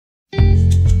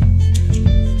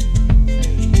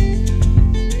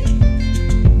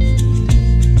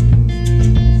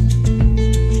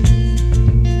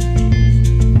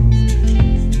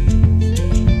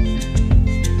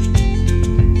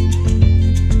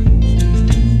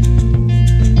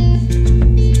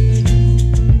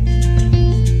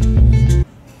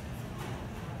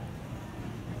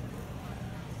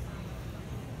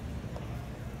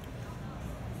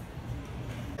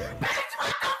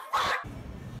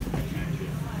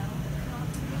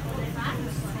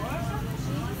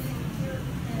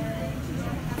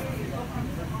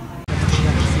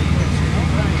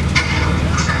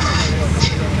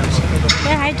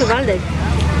Waldek.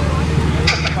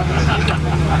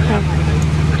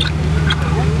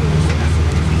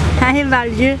 Hi,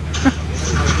 Valju.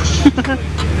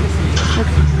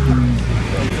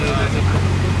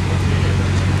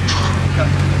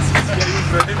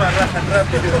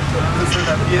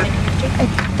 I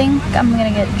think I'm gonna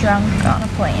get drunk on a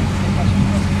plane.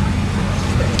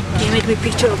 Can you make me a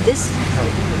picture of this?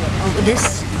 Of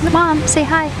this? Mom, say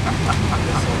hi.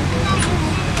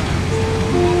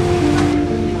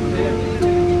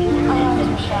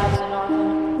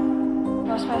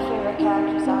 Most of my favorite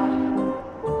characters are.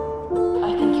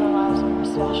 I think your lives are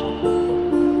special.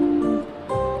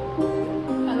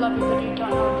 I love you, but you don't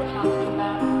know what you're talking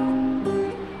about.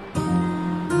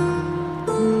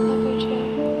 I love you too.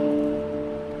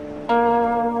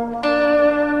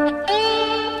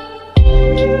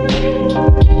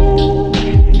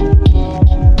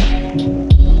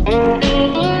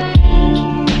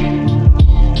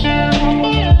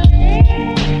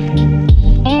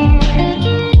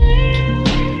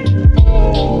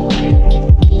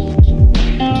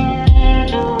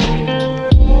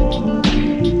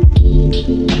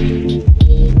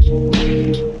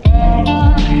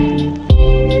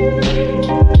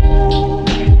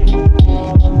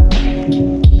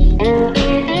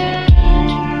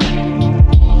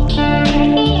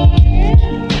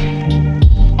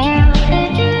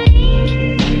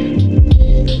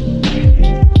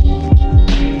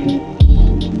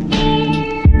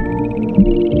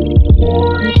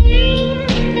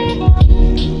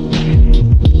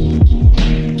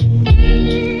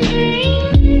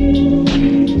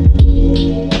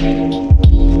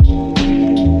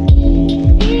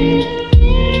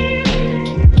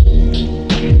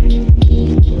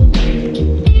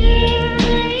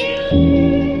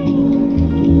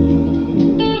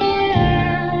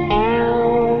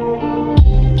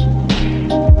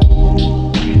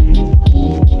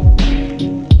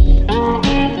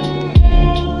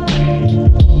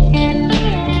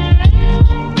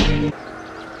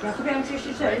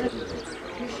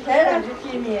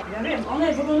 Ja wiem,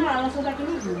 one wyglądają, one są takie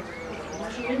różne.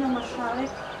 Masz jedną, masz szalek.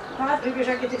 Patrz, wybierz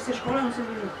jakie ty chcesz kolor, on sobie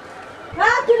wybierz.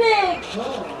 Patryk!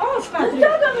 O, Patryk!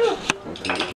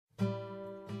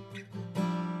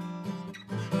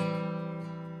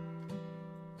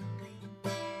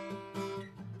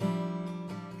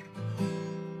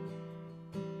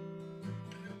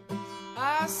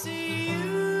 I see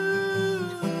you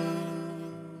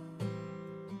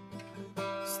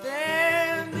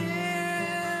standing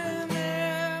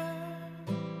there.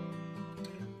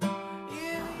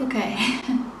 Okay.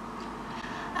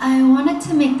 I wanted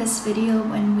to make this video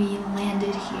when we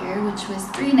landed here, which was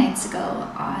 3 nights ago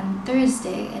on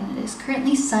Thursday, and it is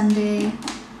currently Sunday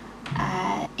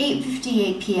at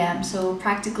 8:58 p.m. so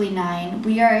practically 9.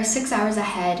 We are 6 hours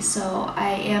ahead, so I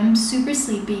am super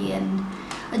sleepy and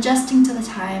adjusting to the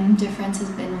time difference has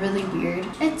been really weird.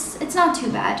 It's not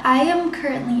too bad. I am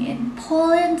currently in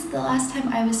Poland. The last time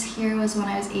I was here was when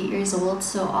I was 8 years old,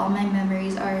 so all my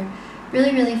memories are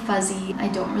really fuzzy. I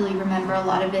don't really remember a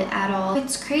lot of it at all.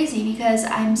 It's crazy because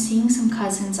I'm seeing some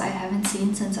cousins I haven't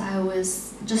seen since I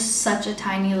was just such a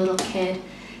tiny little kid,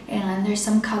 and there's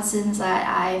some cousins that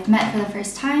I've met for the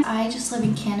first time. I just live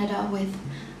in Canada with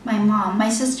my mom. My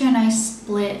sister and I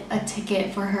split a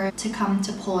ticket for her to come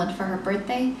to Poland for her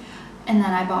birthday, and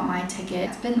then I bought my ticket.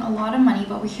 It's been a lot of money,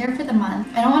 but we're here for the month.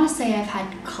 I don't want to say I've had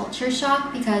culture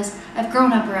shock because I've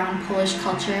grown up around Polish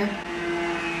culture.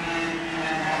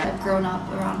 I've grown up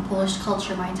around Polish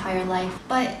culture my entire life,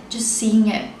 but just seeing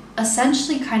it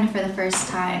essentially kind of for the first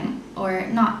time, or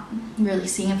not really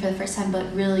seeing it for the first time, but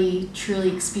really truly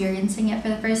experiencing it for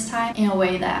the first time in a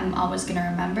way that I'm always gonna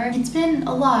remember. It's been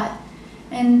a lot,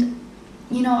 and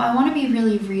you know, I want to be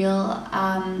really real.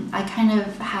 I kind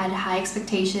of had high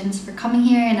expectations for coming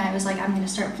here, and I was like, I'm gonna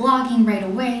start vlogging right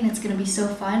away and it's gonna be so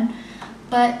fun,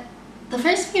 but the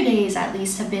first few days at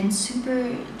least have been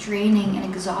super draining and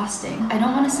exhausting. I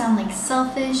don't want to sound like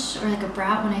selfish or like a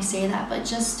brat when I say that, but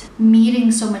just meeting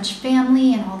so much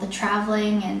family and all the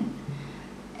traveling, and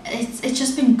it's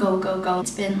just been go.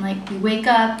 It's been like we wake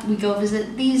up, we go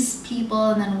visit these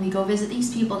people, and then we go visit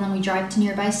these people, and then we drive to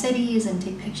nearby cities and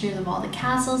take pictures of all the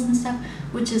castles and stuff,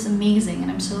 which is amazing and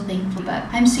I'm so thankful. But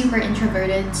I'm super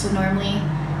introverted, so normally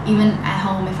even at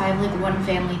home, if I have like one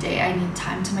family day, I need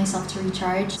time to myself to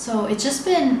recharge. So it's just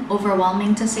been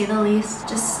overwhelming to say the least.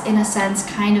 Just in a sense,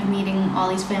 kind of meeting all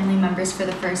these family members for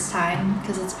the first time,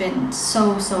 because it's been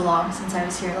so long since I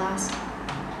was here last.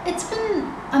 It's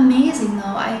been amazing though.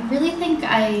 I really think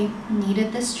I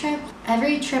needed this trip.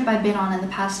 Every trip I've been on in the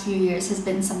past few years has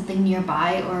been something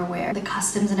nearby or where the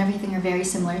customs and everything are very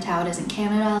similar to how it is in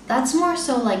Canada. That's more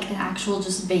so like an actual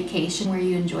just vacation where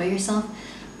you enjoy yourself.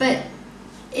 But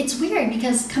it's weird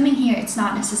because coming here, it's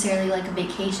not necessarily like a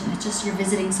vacation. It's just you're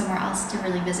visiting somewhere else to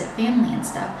really visit family and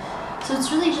stuff. So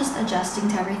it's really just adjusting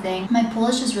to everything. My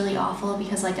Polish is really awful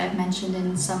because, like I've mentioned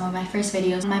in some of my first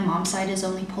videos, my mom's side is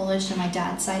only Polish and my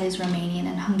dad's side is Romanian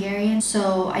and Hungarian.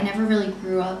 So I never really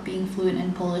grew up being fluent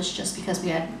in Polish just because we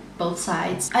had both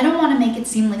sides. I don't want to make it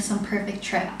seem like some perfect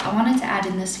trip. I wanted to add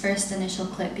in this first initial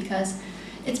clip because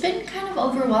it's been kind of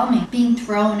overwhelming being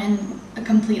thrown in a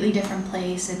completely different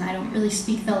place and I don't really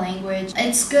speak the language.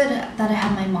 It's good that I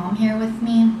have my mom here with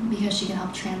me because she can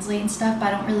help translate and stuff,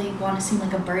 but I don't really want to seem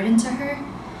like a burden to her.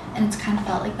 And it's kind of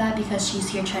felt like that because she's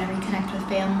here trying to reconnect with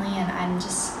family and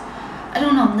I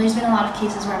don't know, there's been a lot of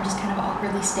cases where I'm just kind of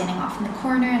awkwardly standing off in the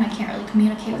corner and I can't really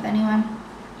communicate with anyone.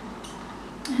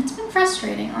 It's been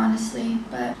frustrating, honestly,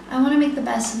 but I want to make the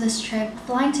best of this trip.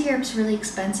 Flying to Europe's really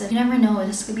expensive. You never know,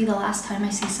 this could be the last time I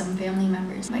see some family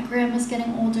members. My grandma's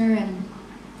getting older and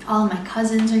all of my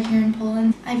cousins are here in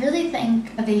Poland. I really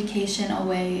think a vacation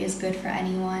away is good for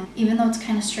anyone. Even though it's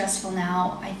kind of stressful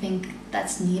now, I think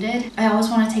that's needed. I always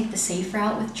want to take the safe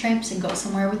route with trips and go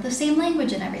somewhere with the same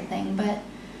language and everything, but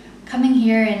coming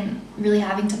here and really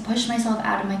having to push myself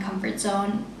out of my comfort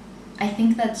zone, I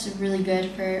think that's really good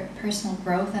for personal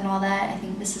growth and all that. I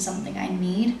think this is something I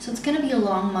need. So it's gonna be a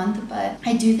long month, but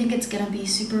I do think it's gonna be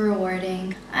super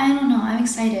rewarding. I don't know, I'm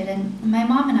excited. And my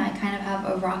mom and I kind of have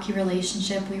a rocky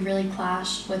relationship. We really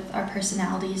clashed with our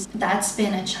personalities. That's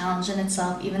been a challenge in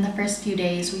itself. Even the first few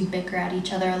days, we bicker at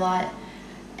each other a lot.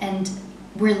 And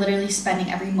we're literally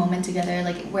spending every moment together.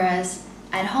 Like, whereas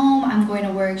at home, I'm going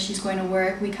to work, she's going to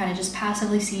work, we kind of just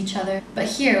passively see each other. But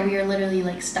here, we are literally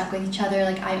like stuck with each other,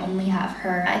 like I only have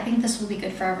her. I think this will be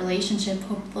good for our relationship,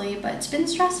 hopefully, but it's been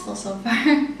stressful so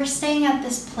far. We're staying at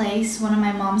this place, one of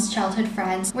my mom's childhood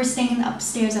friends. We're staying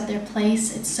upstairs at their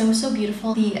place. It's so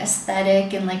beautiful. The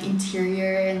aesthetic and like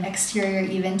interior and exterior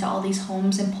even to all these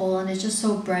homes in Poland is just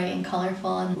so bright and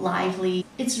colorful and lively.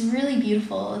 It's really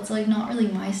beautiful. It's like not really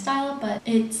my style, but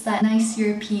it's that nice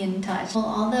European touch. Well,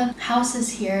 all the houses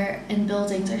here and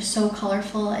buildings are so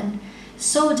colorful and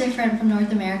so different from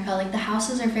North America. Like the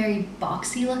houses are very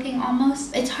boxy looking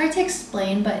almost. It's hard to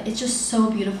explain, but it's just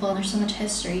so beautiful and there's so much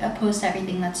history opposed to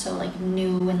everything that's so like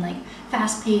new and like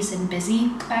fast-paced and busy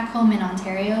back home in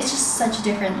Ontario. It's just such a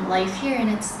different life here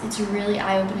and it's really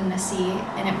eye-opening to see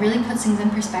and it really puts things in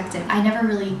perspective. I never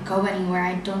really go anywhere.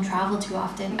 I don't travel too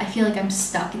often. I feel like I'm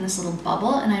stuck in this little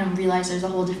bubble and I don't realize there's a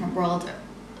whole different world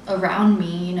around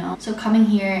me, you know. So coming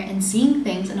here and seeing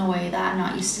things in a way that I'm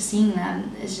not used to seeing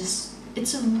them is just,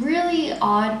 it's a really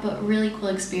odd but really cool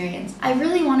experience. I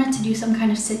really wanted to do some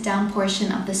kind of sit-down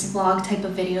portion of this vlog type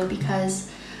of video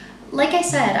because, like I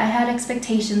said, I had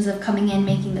expectations of coming in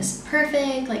making this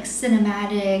perfect, like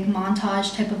cinematic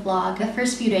montage type of vlog. The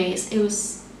first few days, it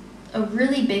was a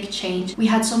really big change. We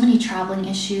had so many traveling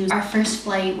issues. Our first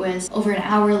flight was over an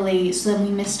hour late, so then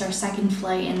we missed our second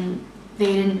flight and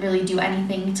they didn't really do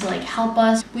anything to like help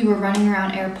us. We were running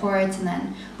around airports and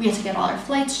then we had to get all our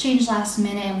flights changed last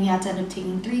minute and we had to end up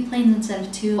taking 3 planes instead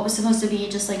of 2. What was supposed to be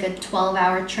just like a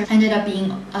 12-hour trip ended up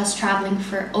being us traveling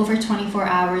for over 24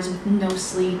 hours with no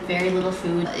sleep, very little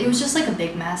food. It was just like a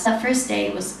big mess. That first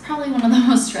day was probably one of the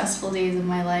most stressful days of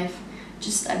my life.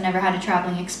 I've never had a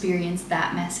traveling experience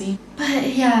that messy. But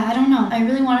yeah, I don't know. I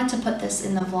really wanted to put this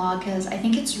in the vlog because I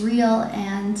think it's real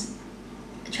and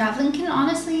traveling can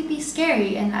honestly be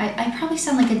scary and I probably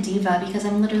sound like a diva because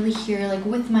I'm literally here like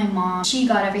with my mom. She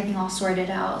got everything all sorted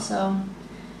out, so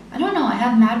I don't know. I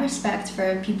have mad respect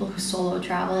for people who solo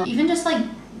travel. Even just like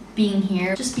being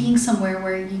here, just being somewhere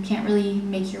where you can't really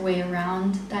make your way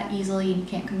around that easily and you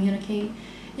can't communicate.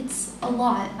 It's a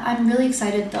lot. I'm really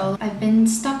excited though. I've been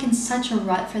stuck in such a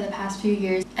rut for the past few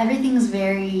years. Everything's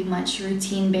very much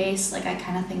routine based. Like I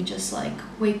kind of think just like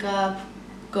wake up,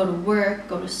 go to work,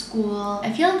 go to school.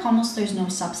 I feel like almost there's no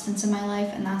substance in my life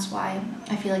and that's why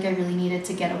I feel like I really needed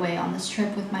to get away on this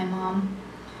trip with my mom.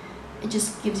 It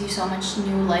just gives you so much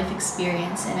new life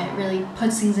experience and it really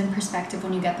puts things in perspective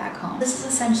when you get back home. This is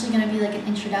essentially going to be like an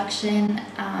introduction.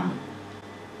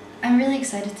 I'm really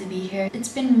excited to be here. It's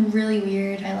been really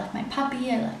weird. I left my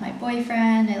puppy, I left my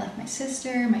boyfriend, I left my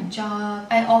sister, my job.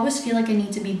 I always feel like I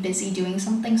need to be busy doing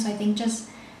something, so I think just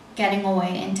getting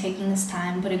away and taking this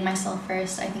time, putting myself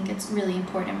first, I think it's really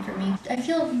important for me. I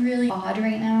feel really odd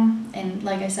right now and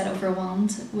like I said,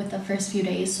 overwhelmed with the first few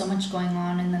days, so much going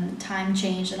on and then the time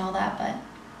change and all that, but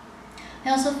I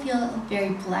also feel very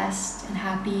blessed and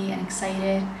happy and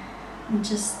excited. And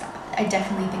I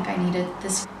definitely think I needed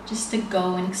this just to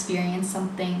go and experience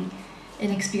something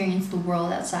and experience the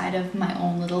world outside of my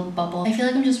own little bubble. I feel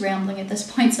like I'm just rambling at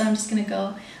this point, so I'm just gonna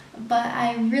go. But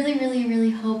I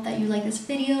really hope that you like this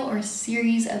video or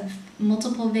series of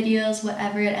multiple videos,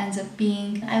 whatever it ends up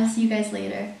being. I will see you guys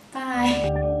later.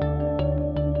 Bye!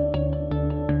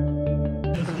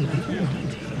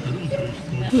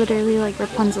 Literally like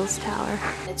Rapunzel's tower.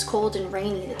 It's cold and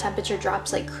rainy, the temperature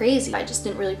drops like crazy. I just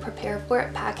didn't really prepare for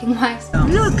it packing wise.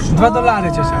 Look!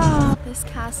 This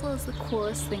castle is the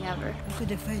coolest thing ever.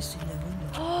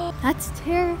 That's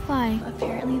terrifying.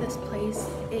 Apparently this place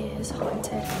is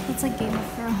haunted. It's like Game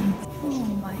of Thrones. Oh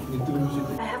my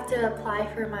god. I have to apply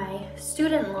for my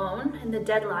student loan and the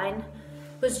deadline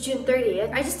was June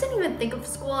 30th. I just didn't even think of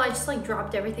school. I just like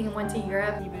dropped everything and went to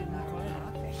Europe.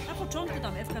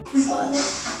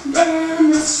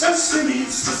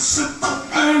 Necessities, the simple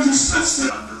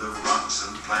necessities under the rocks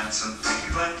and plants and